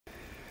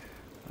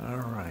All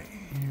right,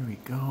 here we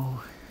go.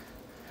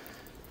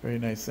 Very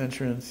nice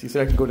entrance. You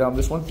said I can go down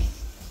this one?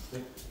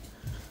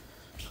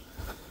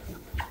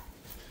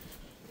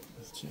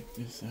 Let's check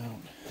this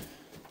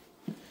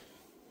out.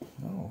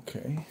 Oh,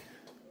 okay.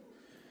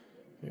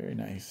 Very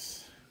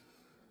nice.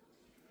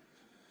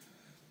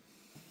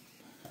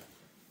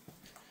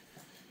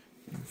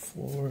 New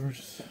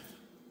floors.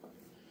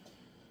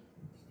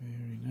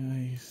 Very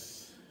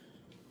nice.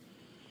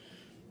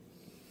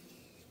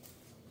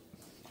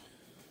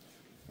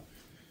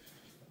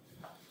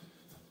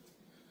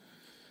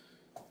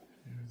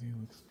 Everything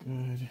looks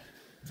good.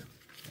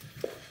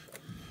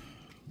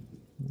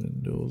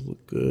 Windows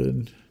look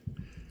good.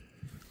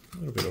 A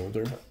little bit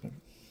older, but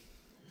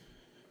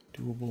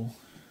doable.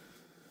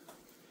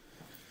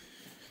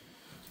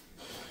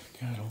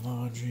 Got a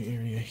laundry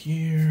area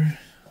here.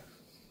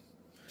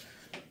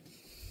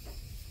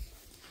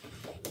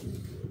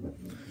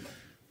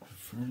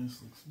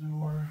 Furnace looks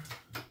newer.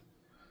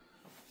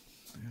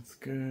 That's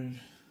good.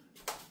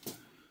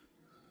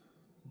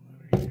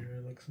 Water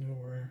here looks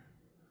newer.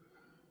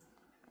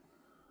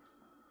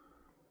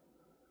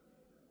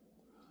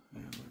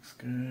 That looks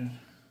good.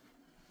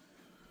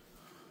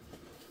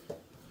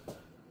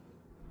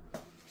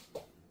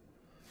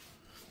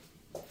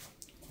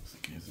 Looks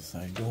like it has a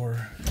side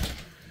door.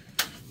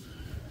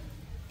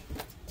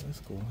 That's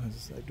cool. Has a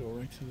side door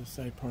right to the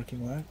side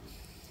parking lot.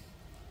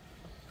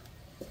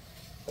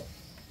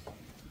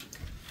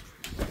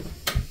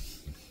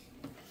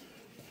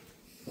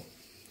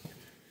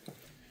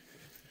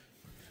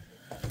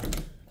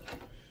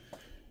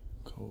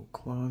 Coat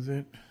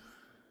closet.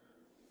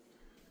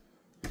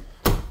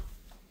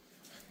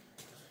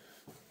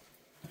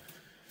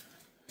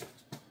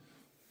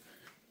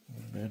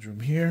 Bedroom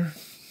here.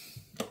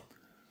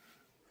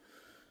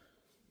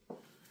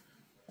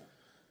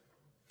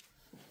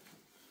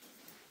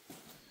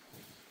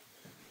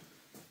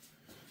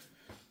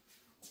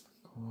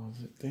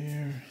 Closet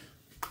there.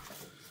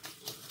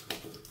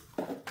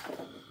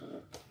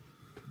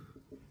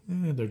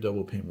 And they're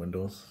double pane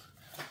windows.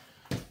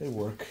 They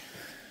work.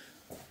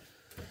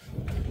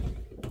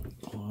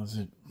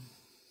 Closet.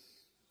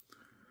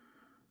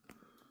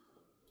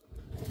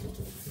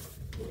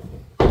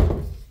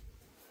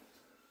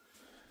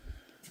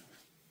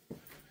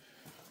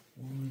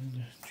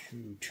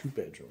 Two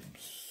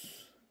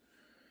bedrooms.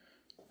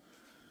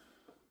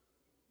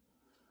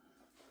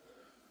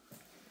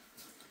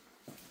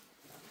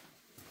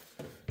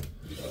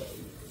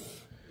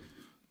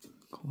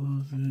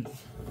 Closet.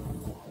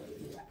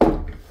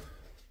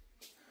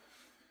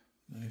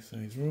 Nice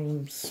size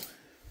rooms.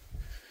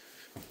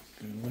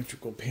 Good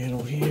electrical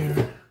panel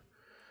here.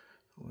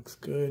 Looks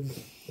good.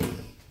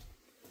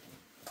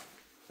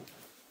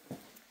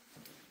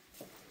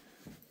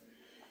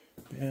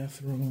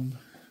 Bathroom.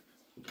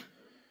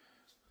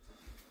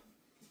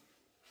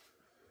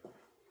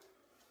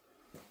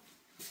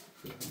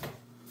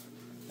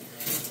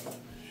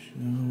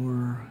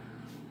 Shower.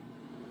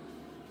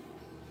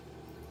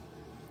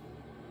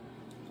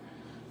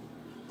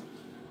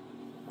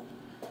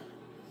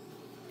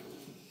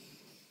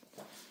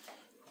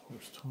 Of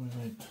course,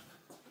 toilet.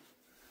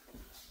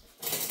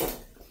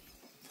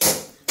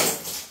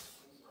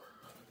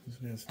 This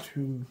one has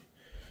two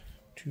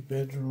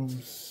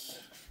bedrooms,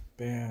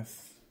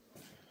 bath,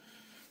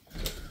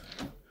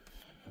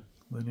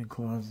 linen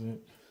closet.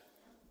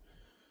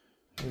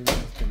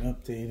 Everything's been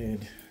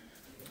updated.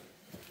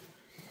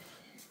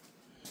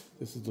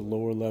 This is the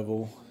lower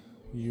level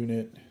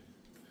unit.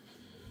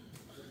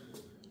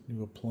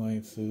 New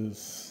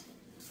appliances,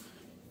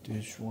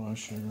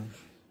 dishwasher.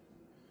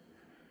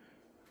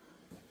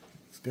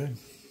 It's good.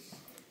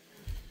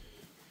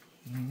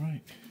 All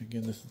right.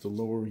 Again, this is the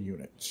lower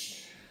unit.